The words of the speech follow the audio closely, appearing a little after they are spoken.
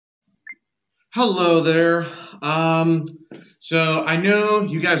Hello there. So I know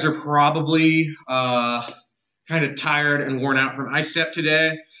you guys are probably kind of tired and worn out from iStep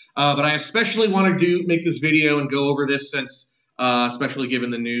today, but I especially want to make this video and go over this since, especially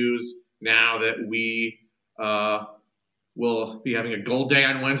given the news now that we uh, will be having a gold day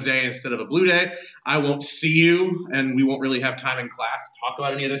on Wednesday instead of a blue day. I won't see you, and we won't really have time in class to talk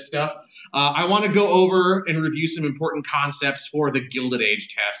about any of this stuff. I want to go over and review some important concepts for the Gilded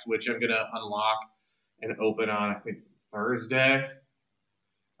Age test, which I'm going to unlock and open on, I think, Thursday.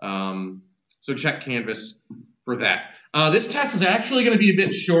 So check Canvas for that. This test is actually going to be a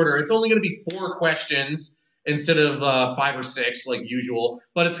bit shorter. It's only going to be 4 questions instead of 5 or 6 like usual,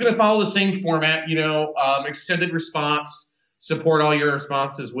 but it's going to follow the same format, extended response, support all your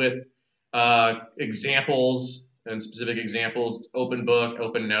responses with examples and specific examples. It's open book,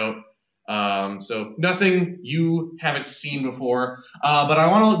 open note. So nothing you haven't seen before, but I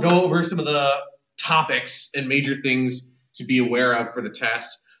want to go over some of the topics and major things to be aware of for the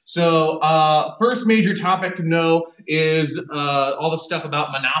test. So first major topic to know is all the stuff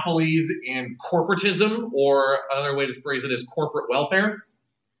about monopolies and corporatism, or another way to phrase it is corporate welfare.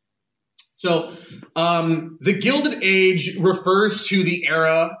 So the Gilded Age refers to the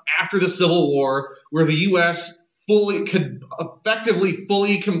era after the Civil War where the U.S. effectively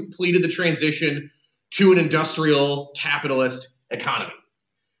fully completed the transition to an industrial capitalist economy.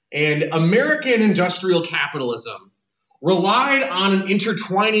 And American industrial capitalism relied on an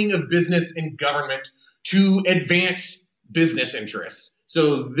intertwining of business and government to advance business interests.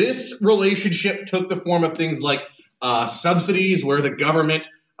 So this relationship took the form of things like subsidies, where the government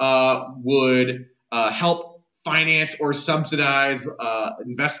would help finance or subsidize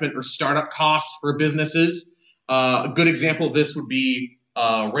investment or startup costs for businesses. A good example of this would be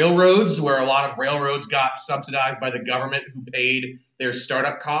railroads, where a lot of railroads got subsidized by the government, who paid their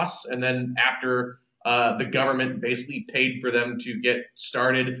startup costs, and then after the government basically paid for them to get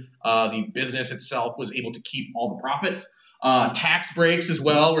started, the business itself was able to keep all the profits. Tax breaks as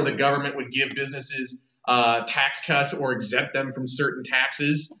well, where the government would give businesses tax cuts or exempt them from certain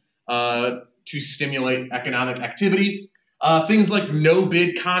taxes to stimulate economic activity. Things like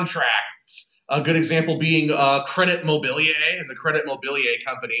no-bid contracts, a good example being Credit Mobilier and the Credit Mobilier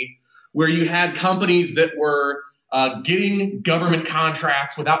Company, where you had companies that were getting government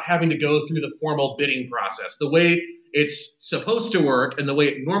contracts without having to go through the formal bidding process. The way it's supposed to work and the way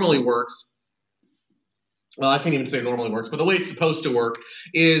it normally works, well, I can't even say it normally works, but the way it's supposed to work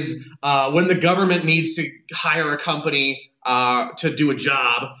is when the government needs to hire a company to do a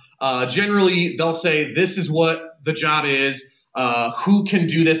job, generally they'll say, this is what the job is, who can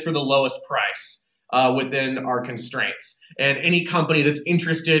do this for the lowest price within our constraints. And any company that's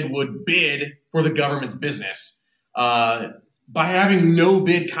interested would bid for the government's business. By having no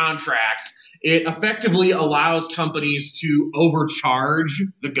bid contracts, it effectively allows companies to overcharge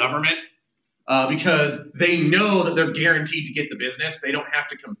the government because they know that they're guaranteed to get the business. They don't have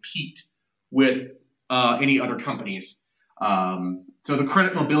to compete with any other companies. So the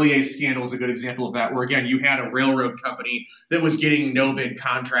Credit Mobilier scandal is a good example of that, where, again, you had a railroad company that was getting no bid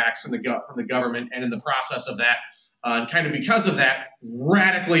contracts from the government, and in the process of that, kind of because of that,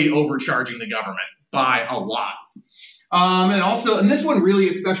 radically overcharging the government by a lot. And this one really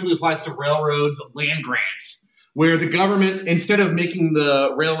especially applies to railroads, land grants, where the government, instead of making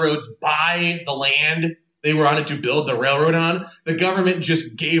the railroads buy the land they were on it to build the railroad on, the government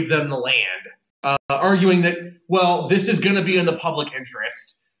just gave them the land, arguing that, well, this is going to be in the public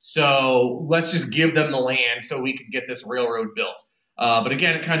interest, so let's just give them the land so we can get this railroad built. But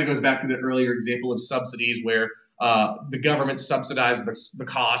again, it kind of goes back to the earlier example of subsidies, where the government subsidized the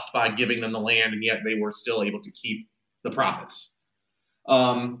cost by giving them the land, and yet they were still able to keep the profits.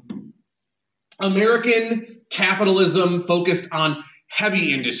 American capitalism focused on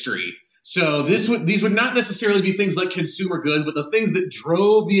heavy industry. So these would not necessarily be things like consumer goods, but the things that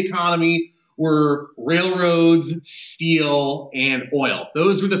drove the economy were railroads, steel, and oil.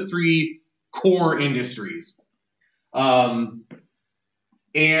 Those were the 3 core industries. And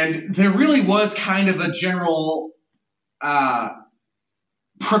there really was kind of a general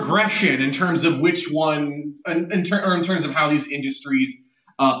progression in terms of which one, in terms of how these industries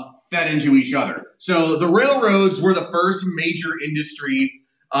fed into each other. So the railroads were the first major industry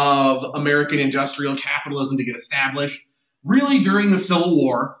of American industrial capitalism to get established, really during the Civil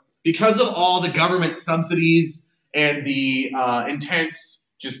War, because of all the government subsidies and the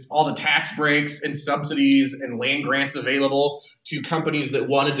just all the tax breaks and subsidies and land grants available to companies that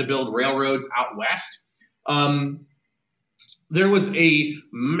wanted to build railroads out west. There was a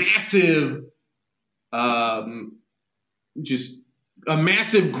massive just a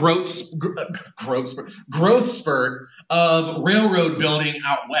massive growth spurt of railroad building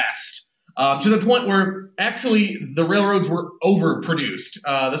out west, to the point where actually the railroads were overproduced.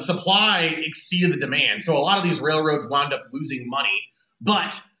 The supply exceeded the demand, so a lot of these railroads wound up losing money.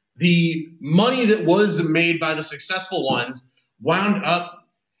 But the money that was made by the successful ones wound up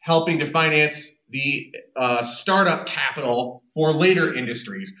helping to finance the startup capital for later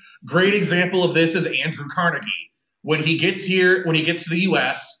industries. Great example of this is Andrew Carnegie. When he gets to the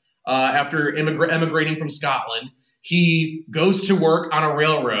U.S. After emigrating from Scotland, he goes to work on a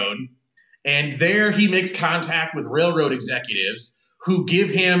railroad, and there he makes contact with railroad executives who give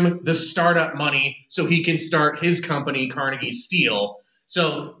him the startup money so he can start his company, Carnegie Steel.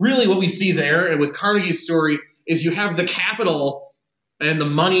 So really what we see there, and with Carnegie's story, is you have the capital and the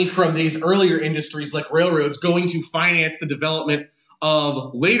money from these earlier industries like railroads going to finance the development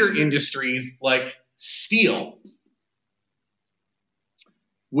of later industries like steel,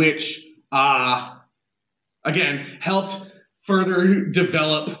 which, again, helped further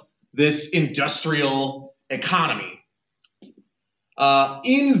develop this industrial economy.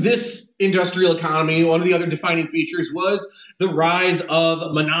 In this industrial economy, one of the other defining features was the rise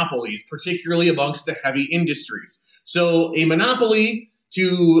of monopolies, particularly amongst the heavy industries. So a monopoly,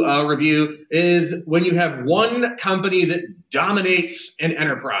 to review, is when you have one company that dominates an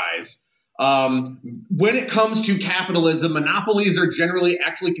enterprise. When it comes to capitalism, monopolies are generally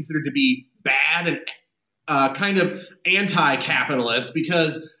actually considered to be bad and kind of anti-capitalist,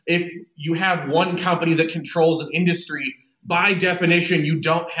 because if you have one company that controls an industry, by definition, you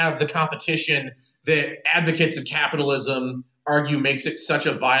don't have the competition that advocates of capitalism argue makes it such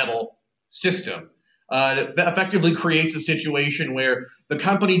a viable system. That effectively creates a situation where the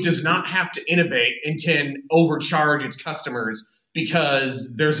company does not have to innovate and can overcharge its customers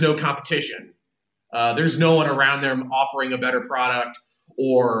because there's no competition. There's no one around them offering a better product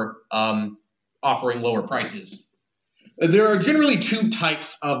or offering lower prices. There are generally two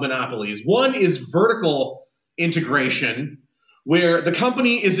types of monopolies. One is vertical integration, where the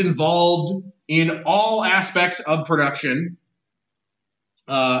company is involved in all aspects of production.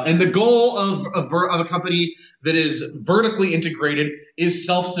 And the goal of a company that is vertically integrated is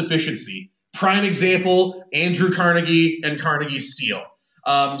self-sufficiency. Prime example, Andrew Carnegie and Carnegie Steel.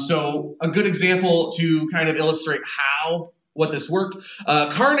 So a good example to kind of illustrate what this worked.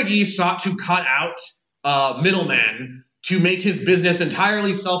 Carnegie sought to cut out middlemen to make his business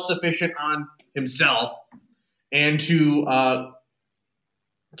entirely self-sufficient on himself and to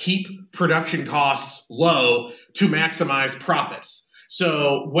keep production costs low to maximize profits.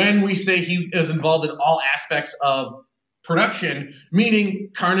 So when we say he is involved in all aspects of production,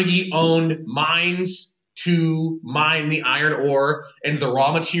 meaning Carnegie owned mines to mine the iron ore and the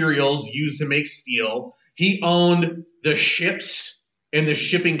raw materials used to make steel. He owned the ships and the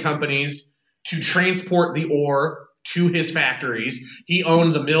shipping companies to transport the ore to his factories. He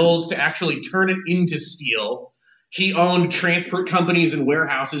owned the mills to actually turn it into steel. He owned transport companies and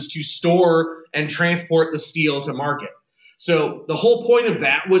warehouses to store and transport the steel to market. So the whole point of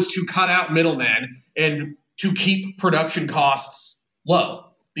that was to cut out middlemen and to keep production costs low.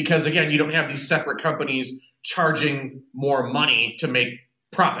 Because, again, you don't have these separate companies charging more money to make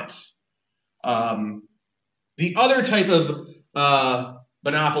profits. The other type of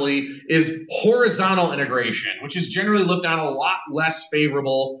monopoly is horizontal integration, which is generally looked on a lot less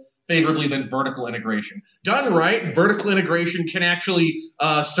favorably than vertical integration. Done right, vertical integration can actually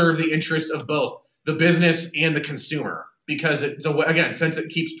serve the interests of both the business and the consumer. Because, again, since it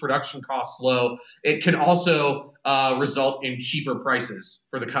keeps production costs low, it can also result in cheaper prices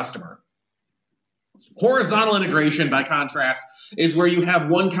for the customer. Horizontal integration, by contrast, is where you have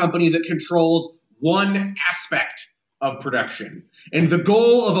one company that controls one aspect of production. And the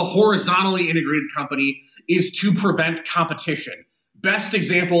goal of a horizontally integrated company is to prevent competition. Best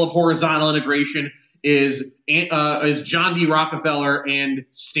example of horizontal integration is John D. Rockefeller and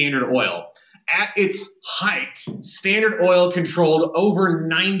Standard Oil. At its height, Standard Oil controlled over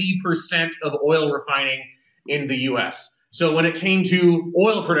 90% of oil refining in the U.S. So when it came to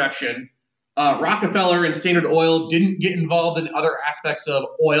oil production, Rockefeller and Standard Oil didn't get involved in other aspects of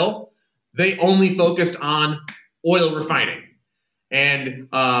oil. They only focused on oil refining. And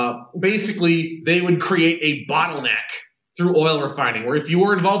basically, they would create a bottleneck through oil refining, where if you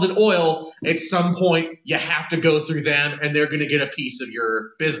were involved in oil, at some point, you have to go through them, and they're going to get a piece of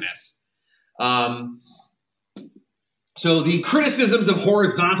your business. So the criticisms of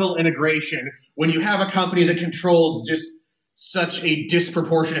horizontal integration, when you have a company that controls just such a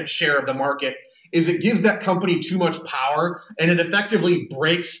disproportionate share of the market, is it gives that company too much power, and it effectively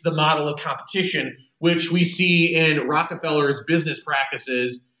breaks the model of competition, which we see in Rockefeller's business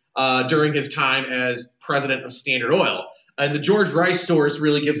practices during his time as president of Standard Oil. And the George Rice source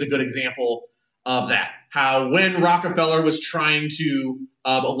really gives a good example of that. How when Rockefeller was trying to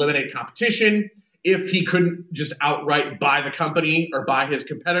eliminate competition, if he couldn't just outright buy the company or buy his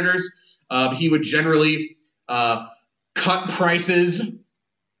competitors, he would generally cut prices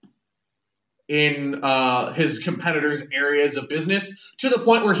in his competitors' areas of business to the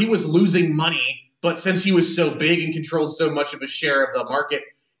point where he was losing money. But since he was so big and controlled so much of a share of the market,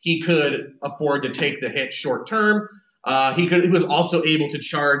 he could afford to take the hit short term. He was also able to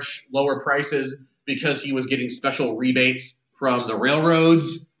charge lower prices because he was getting special rebates from the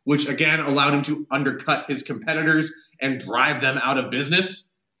railroads, which again allowed him to undercut his competitors and drive them out of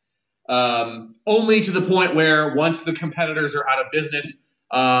business. Only to the point where once the competitors are out of business,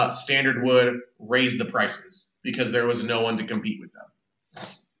 Standard would raise the prices because there was no one to compete with them.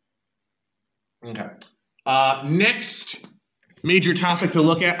 Okay. Next major topic to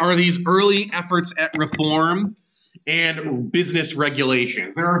look at are these early efforts at reform and business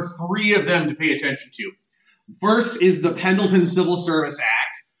regulations. There are three of them to pay attention to. First is the Pendleton Civil Service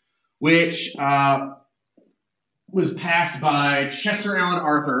Act, which was passed by Chester Alan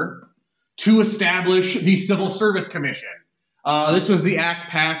Arthur to establish the Civil Service Commission. This was the act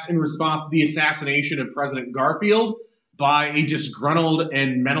passed in response to the assassination of President Garfield by a disgruntled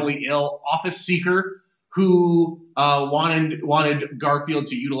and mentally ill office seeker who wanted Garfield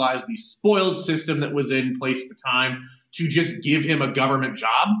to utilize the spoils system that was in place at the time to just give him a government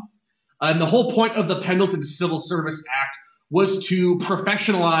job. And the whole point of the Pendleton Civil Service Act was to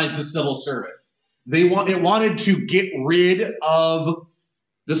professionalize the civil service. It wanted to get rid of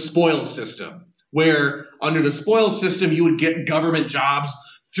the spoils system, where under the spoils system, you would get government jobs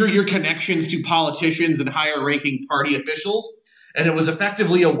through your connections to politicians and higher-ranking party officials. And it was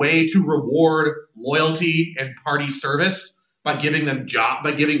effectively a way to reward loyalty and party service by giving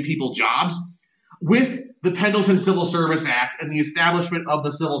people jobs. With the Pendleton Civil Service Act and the establishment of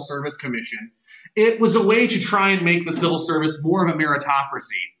the Civil Service Commission, it was a way to try and make the civil service more of a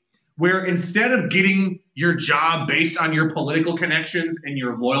meritocracy, where instead of getting your job based on your political connections and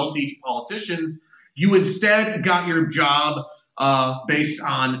your loyalty to politicians, you instead got your job based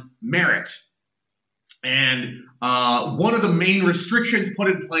on merit. And one of the main restrictions put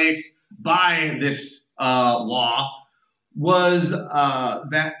in place by this law was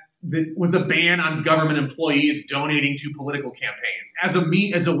that was a ban on government employees donating to political campaigns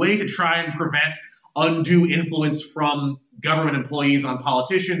as a way to try and prevent undue influence from government employees on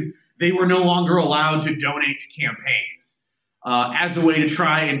politicians. They were no longer allowed to donate to campaigns as a way to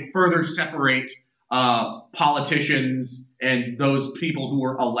try and further separate politicians and those people who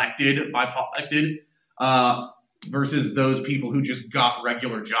were elected versus those people who just got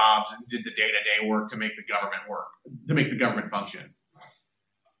regular jobs and did the day-to-day work to make the government function.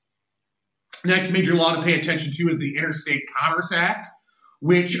 Next major law to pay attention to is the Interstate Commerce Act,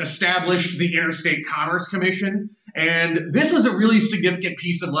 which established the Interstate Commerce Commission. And this was a really significant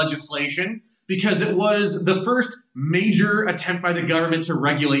piece of legislation because it was the first major attempt by the government to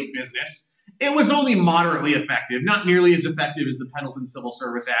regulate business. It was only moderately effective, not nearly as effective as the Pendleton Civil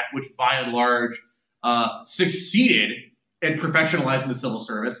Service Act, which by and large succeeded in professionalizing the civil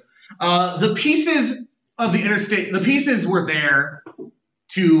service. The pieces were there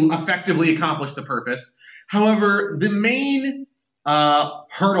to effectively accomplish the purpose. However, the main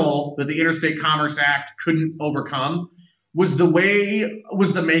hurdle that the Interstate Commerce Act couldn't overcome was the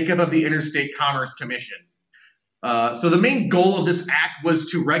makeup of the Interstate Commerce Commission. So the main goal of this act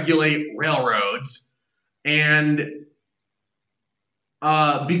was to regulate railroads, and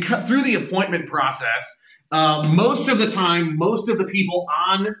because through the appointment process, most of the time, most of the people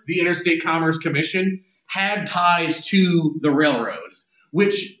on the Interstate Commerce Commission had ties to the railroads,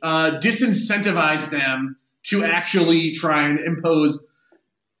 which disincentivized them to actually try and impose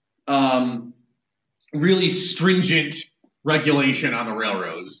really stringent regulation on the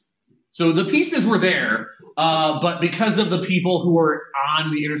railroads. So the pieces were there, but because of the people who were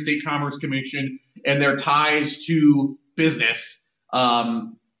on the Interstate Commerce Commission and their ties to business,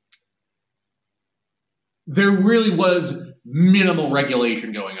 there really was minimal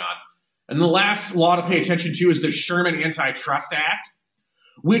regulation going on. And the last law to pay attention to is the Sherman Antitrust Act,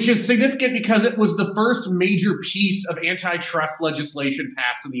 which is significant because it was the first major piece of antitrust legislation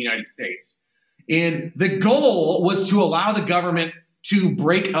passed in the United States. And the goal was to allow the government to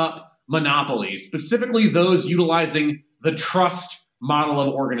break up monopolies, specifically those utilizing the trust model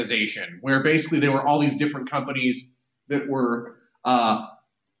of organization, where basically there were all these different companies that were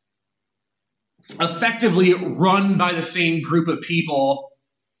effectively run by the same group of people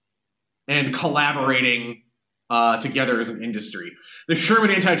and collaborating together as an industry. The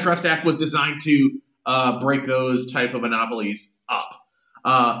Sherman Antitrust Act was designed to break those type of monopolies up.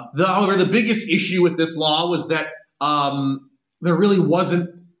 However, the biggest issue with this law was that there really wasn't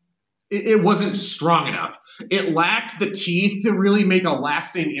it wasn't strong enough. It lacked the teeth to really make a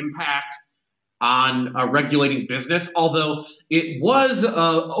lasting impact on regulating business, although it was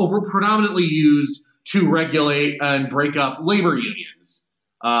predominantly used to regulate and break up labor unions.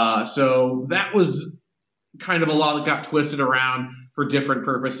 So that was kind of a law that got twisted around for different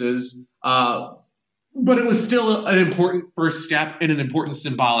purposes. But it was still an important first step and an important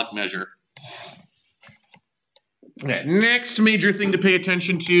symbolic measure. Okay, next major thing to pay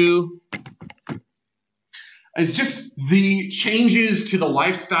attention to is just the changes to the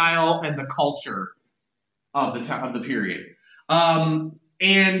lifestyle and the culture of the period. And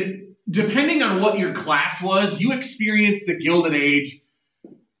depending on what your class was, you experienced the Gilded Age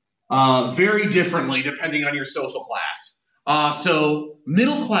very differently depending on your social class. So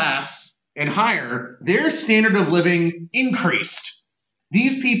middle class and higher, their standard of living increased.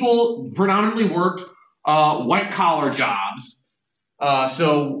 These people predominantly worked white-collar jobs.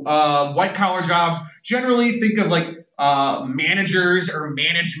 White-collar jobs, generally think of like managers or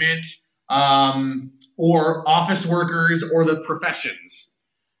management or office workers or the professions.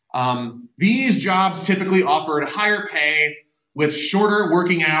 These jobs typically offered higher pay with shorter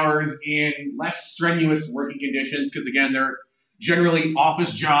working hours and less strenuous working conditions because, again, they're generally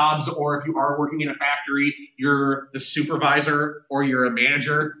office jobs, or if you are working in a factory, you're the supervisor or you're a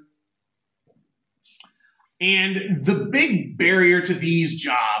manager. And the big barrier to these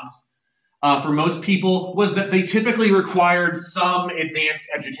jobs for most people was that they typically required some advanced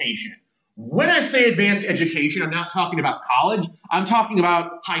education. When I say advanced education, I'm not talking about college. I'm talking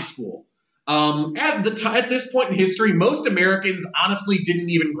about high school. At this point in history, most Americans honestly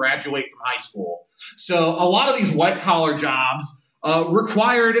didn't even graduate from high school. So a lot of these white-collar jobs would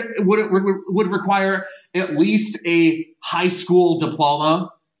require at least a high school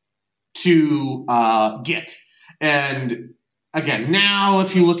diploma to get. And again, now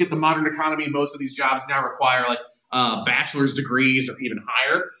if you look at the modern economy, most of these jobs now require like bachelor's degrees or even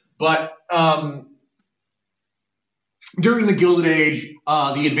higher. But during the Gilded Age,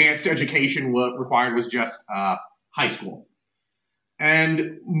 the advanced education required was just high school.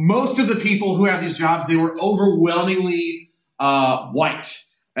 And most of the people who had these jobs, they were overwhelmingly white.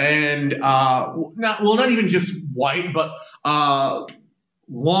 And not even just white, but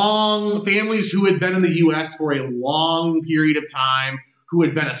long families who had been in the U.S. for a long period of time, who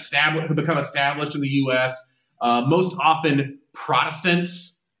had become established in the U.S., most often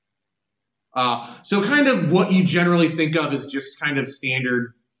Protestants. So kind of what you generally think of as just kind of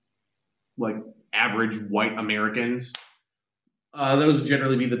standard, like average white Americans. Those would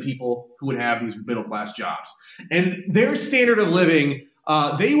generally be the people who would have these middle-class jobs. And their standard of living,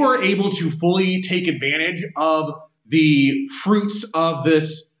 they were able to fully take advantage of the fruits of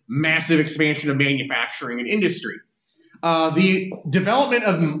this massive expansion of manufacturing and industry. The development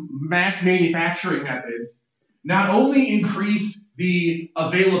of mass manufacturing methods not only increased the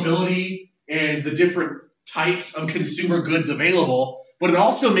availability and the different types of consumer goods available, but it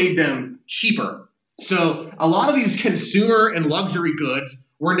also made them cheaper. So a lot of these consumer and luxury goods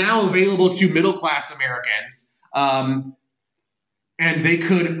were now available to middle-class Americans, and they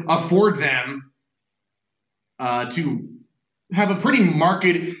could afford them to have a pretty marked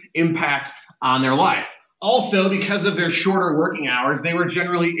impact on their life. Also, because of their shorter working hours, they were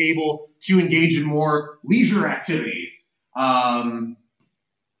generally able to engage in more leisure activities.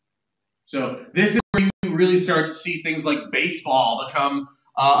 So this is where you really start to see things like baseball become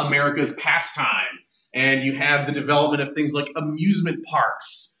America's pastime. And you have the development of things like amusement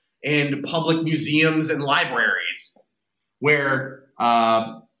parks and public museums and libraries, where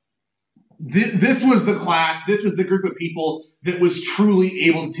this was the class, this was the group of people that was truly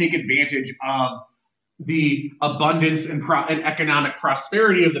able to take advantage of the abundance and economic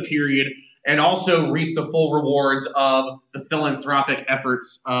prosperity of the period, and also reap the full rewards of the philanthropic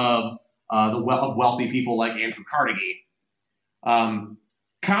efforts of wealthy people like Andrew Carnegie.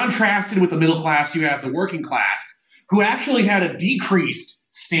 Contrasted with the middle class, you have the working class, who actually had a decreased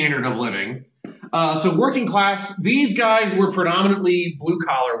standard of living. So working class, these guys were predominantly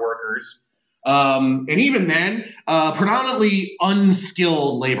blue-collar workers, and even then, predominantly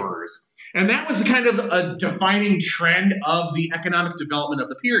unskilled laborers. And that was kind of a defining trend of the economic development of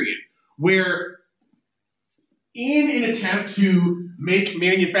the period, where in an attempt to make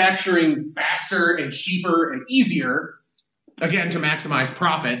manufacturing faster and cheaper and easier, again, to maximize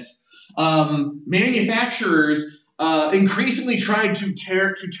profits, manufacturers increasingly tried to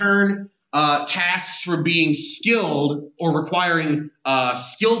turn tasks from being skilled or requiring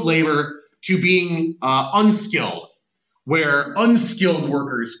skilled labor to being unskilled, where unskilled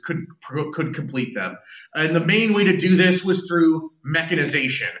workers could complete them. And the main way to do this was through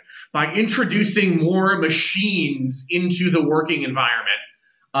mechanization, by introducing more machines into the working environment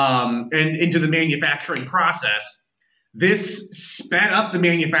and into the manufacturing process. This sped up the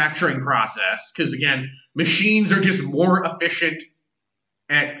manufacturing process because, again, machines are just more efficient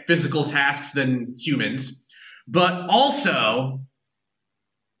at physical tasks than humans. But also,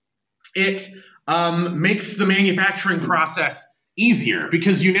 it makes the manufacturing process easier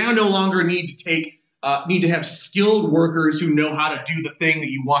because you now no longer need to have skilled workers who know how to do the thing that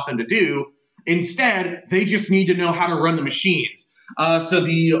you want them to do. Instead, they just need to know how to run the machines. So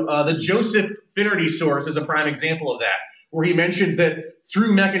the Joseph Finnerty source is a prime example of that, where he mentions that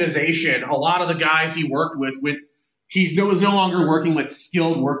through mechanization, a lot of the guys he worked with was no longer working with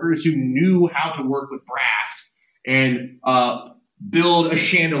skilled workers who knew how to work with brass and build a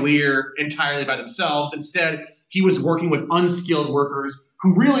chandelier entirely by themselves. Instead, he was working with unskilled workers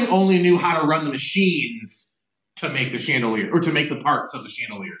who really only knew how to run the machines to make the chandelier or to make the parts of the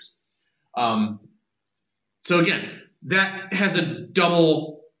chandeliers. So again, that has a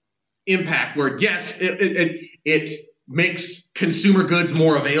double impact where, yes, it makes consumer goods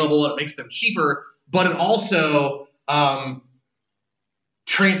more available, it makes them cheaper, but it also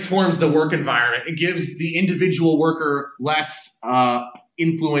transforms the work environment. It gives the individual worker less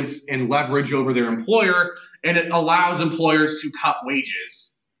influence and leverage over their employer, and it allows employers to cut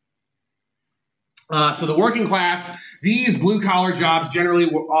wages. So the working class, these blue-collar jobs generally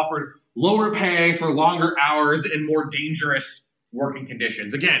were offered lower pay for longer hours and more dangerous working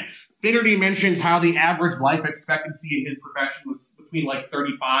conditions. Again, Finnerty mentions how the average life expectancy in his profession was between like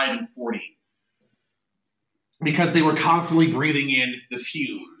 35 and 40 because they were constantly breathing in the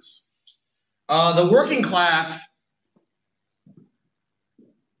fumes. The working class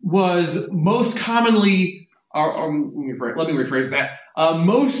was most commonly, let me rephrase that,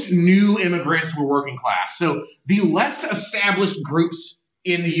 most new immigrants were working class. So the less established groups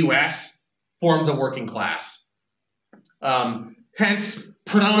in the U.S. formed the working class. Hence,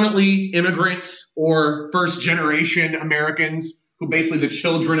 predominantly immigrants or first-generation Americans, who basically the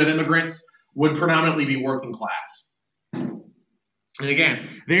children of immigrants, would predominantly be working class. And again,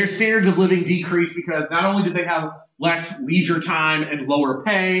 their standards of living decreased because not only did they have less leisure time and lower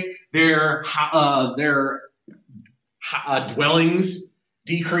pay, their dwellings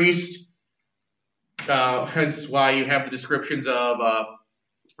decreased. Hence why you have the descriptions of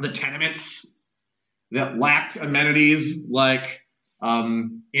the tenements that lacked amenities like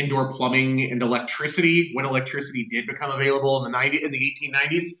indoor plumbing and electricity when electricity did become available in the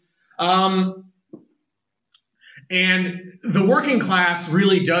 1890s. And the working class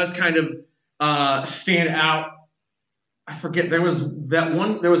really does kind of stand out. I forget, there was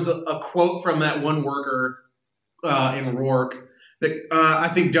a quote from that one worker in Rourke that I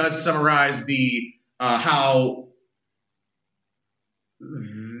think does summarize how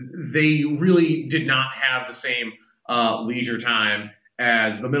they really did not have the same leisure time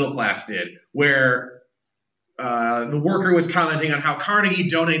as the middle class did, where the worker was commenting on how Carnegie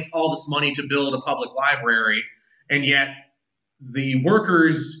donates all this money to build a public library, and yet the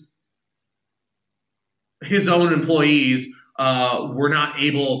workers, his own employees, were not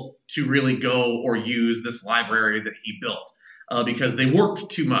able to really go or use this library that he built because they worked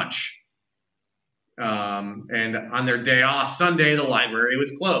too much. And on their day off, Sunday, the library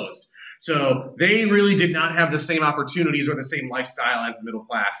was closed. So they really did not have the same opportunities or the same lifestyle as the middle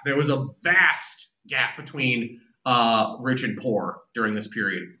class. There was a vast gap between rich and poor during this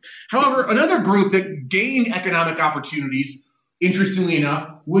period. However, another group that gained economic opportunities, interestingly enough,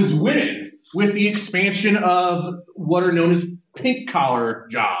 was women, with the expansion of what are known as pink-collar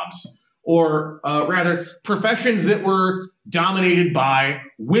jobs, or rather, professions that were dominated by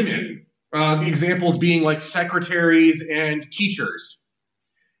women. Examples being like secretaries and teachers.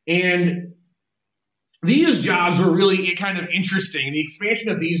 And these jobs were really kind of interesting. The expansion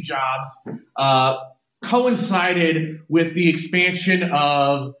of these jobs coincided with the expansion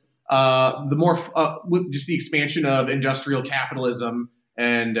of the expansion of industrial capitalism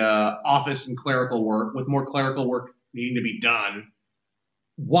and office and clerical work, with more clerical work needing to be done.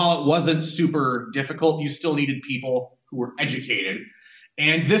 While it wasn't super difficult, you still needed people who were educated.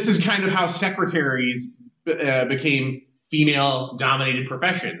 And this is kind of how secretaries became female-dominated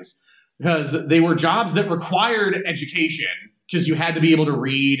professions, because they were jobs that required education, because you had to be able to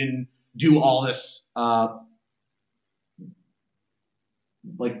read and do all this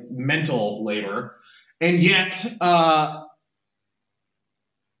like mental labor, and yet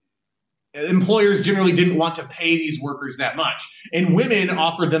employers generally didn't want to pay these workers that much, and women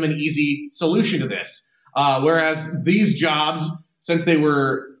offered them an easy solution to this. Whereas these jobs, since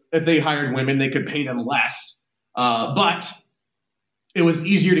if they hired women, they could pay them less, but it was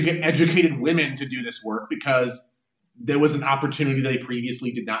easier to get educated women to do this work because there was an opportunity they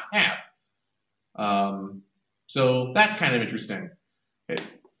previously did not have. So that's kind of interesting. Okay.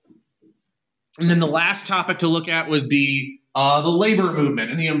 And then the last topic to look at would be the labor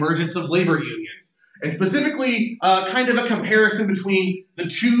movement and the emergence of labor unions. And specifically, kind of a comparison between the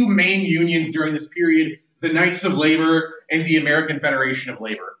two main unions during this period, the Knights of Labor and the American Federation of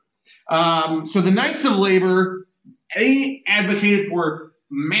Labor. So the Knights of Labor, they advocated for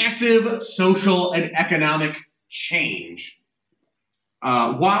massive social and economic change.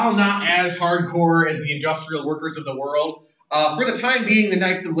 While not as hardcore as the industrial workers of the world, for the time being, the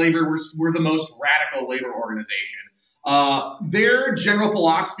Knights of Labor were the most radical labor organization. Their general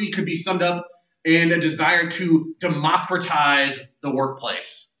philosophy could be summed up in a desire to democratize the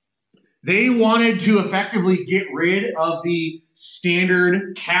workplace. They wanted to effectively get rid of the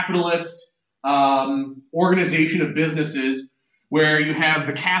standard capitalist organization of businesses where you have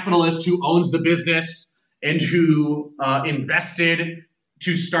the capitalist who owns the business and who invested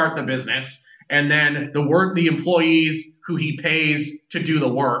to start the business, and then the employees who he pays to do the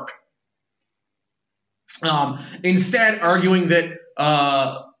work. Instead, arguing that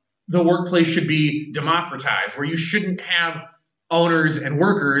the workplace should be democratized, where you shouldn't have owners and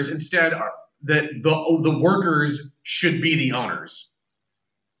workers, instead that the workers should be the owners.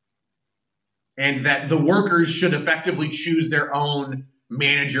 And that the workers should effectively choose their own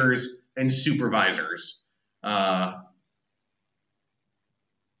managers and supervisors.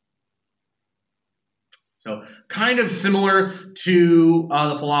 So kind of similar to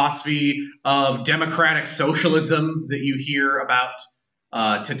the philosophy of democratic socialism that you hear about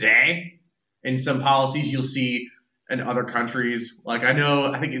today. In some policies you'll see in other countries. Like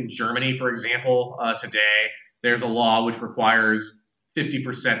I think in Germany, for example, today, there's a law which requires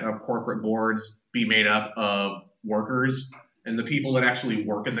 50% of corporate boards be made up of workers and the people that actually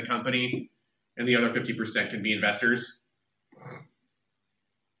work in the company, and the other 50% can be investors.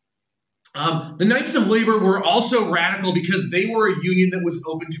 The Knights of Labor were also radical because they were a union that was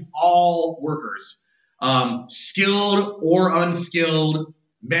open to all workers, skilled or unskilled,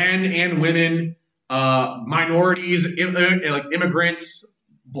 men and women, minorities, like immigrants,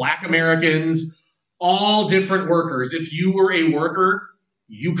 Black Americans, all different workers. If you were a worker,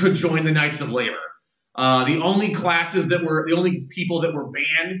 you could join the Knights of Labor. The only people that were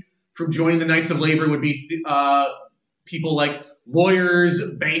banned from joining the Knights of Labor would be people like lawyers,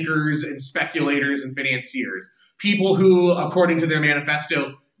 bankers, and speculators and financiers. People who, according to their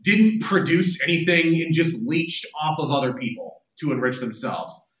manifesto, didn't produce anything and just leached off of other people to enrich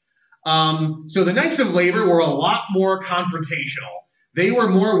themselves. So the Knights of Labor were a lot more confrontational. They were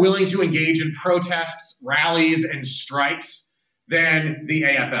more willing to engage in protests, rallies, and strikes than the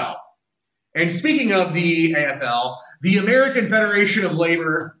AFL. And speaking of the AFL, the American Federation of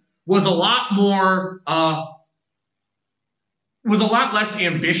Labor was a lot less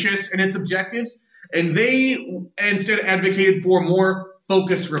ambitious in its objectives, and they instead advocated for more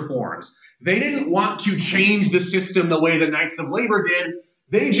focused reforms. They didn't want to change the system the way the Knights of Labor did.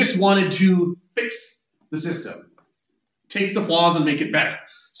 They just wanted to fix the system, take the flaws and make it better.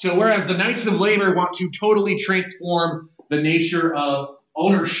 So whereas the Knights of Labor want to totally transform the nature of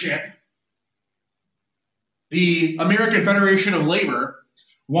ownership, the American Federation of Labor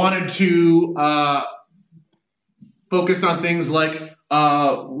wanted to focus on things like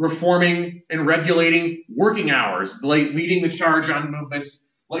reforming and regulating working hours, like leading the charge on movements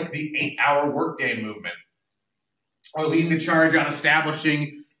like the 8-hour workday movement, or leading the charge on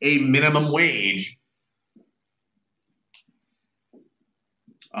establishing a minimum wage.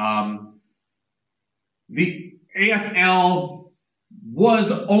 The AFL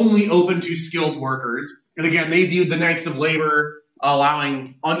was only open to skilled workers, and again, they viewed the Knights of Labor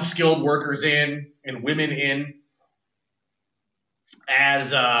allowing unskilled workers in and women in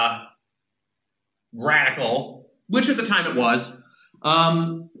as radical, which at the time it was.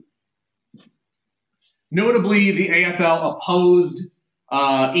 Notably, the AFL opposed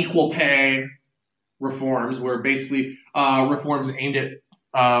equal pay reforms, where basically reforms aimed at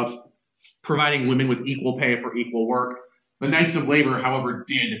providing women with equal pay for equal work. The Knights of Labor, however,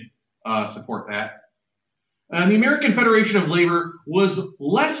 did support that. And the American Federation of Labor was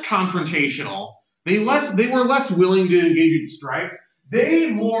less confrontational. They were less willing to engage in strikes.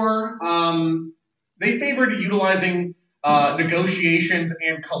 They favored utilizing negotiations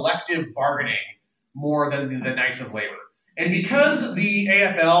and collective bargaining more than the Knights of Labor. And because the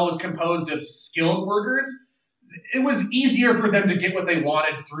AFL was composed of skilled workers, it was easier for them to get what they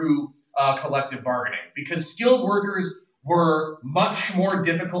wanted through collective bargaining, because skilled workers were much more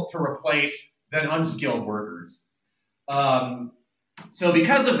difficult to replace than unskilled workers. So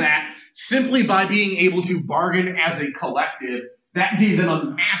because of that, simply by being able to bargain as a collective, that gave them a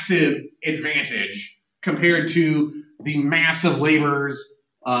massive advantage compared to the massive laborers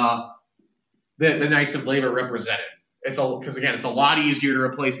that the Knights of Labor represented. Because again, it's a lot easier to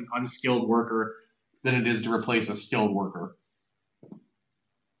replace an unskilled worker than it is to replace a skilled worker.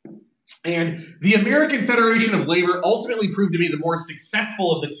 And the American Federation of Labor ultimately proved to be the more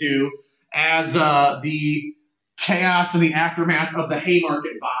successful of the two, as the chaos and the aftermath of the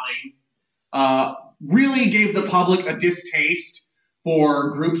Haymarket bombing really gave the public a distaste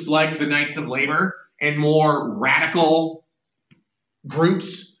for groups like the Knights of Labor and more radical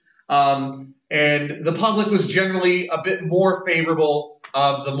groups. And the public was generally a bit more favorable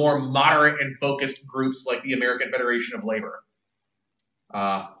of the more moderate and focused groups like the American Federation of Labor.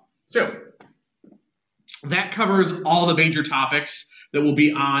 So that covers all the major topics that will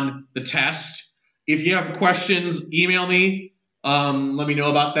be on the test. If you have questions, email me. Let me know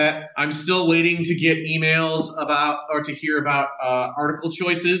about that. I'm still waiting to get emails about or to hear about article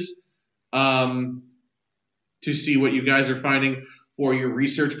choices to see what you guys are finding for your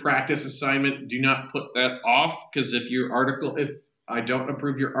research practice assignment. Do not put that off, because if I don't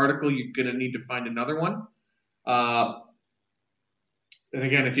approve your article, you're going to need to find another one. And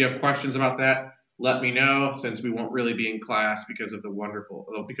again, if you have questions about that, let me know, since we won't really be in class because of the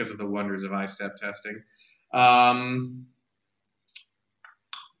wonders of I-STEP testing. I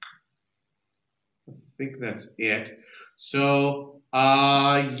think that's it. So,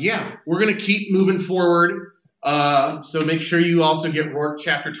 yeah, we're going to keep moving forward. So make sure you also get Rourke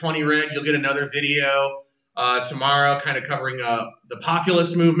Chapter 20 read. You'll get another video tomorrow kind of covering the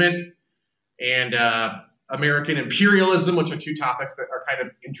populist movement and American imperialism, which are two topics that are kind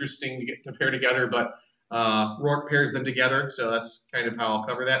of interesting to pair together, but Rourke pairs them together, so that's kind of how I'll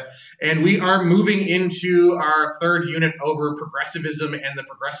cover that. And we are moving into our third unit over progressivism and the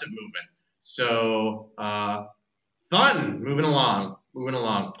progressive movement. So fun, moving along.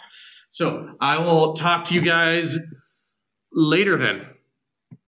 So I will talk to you guys later then.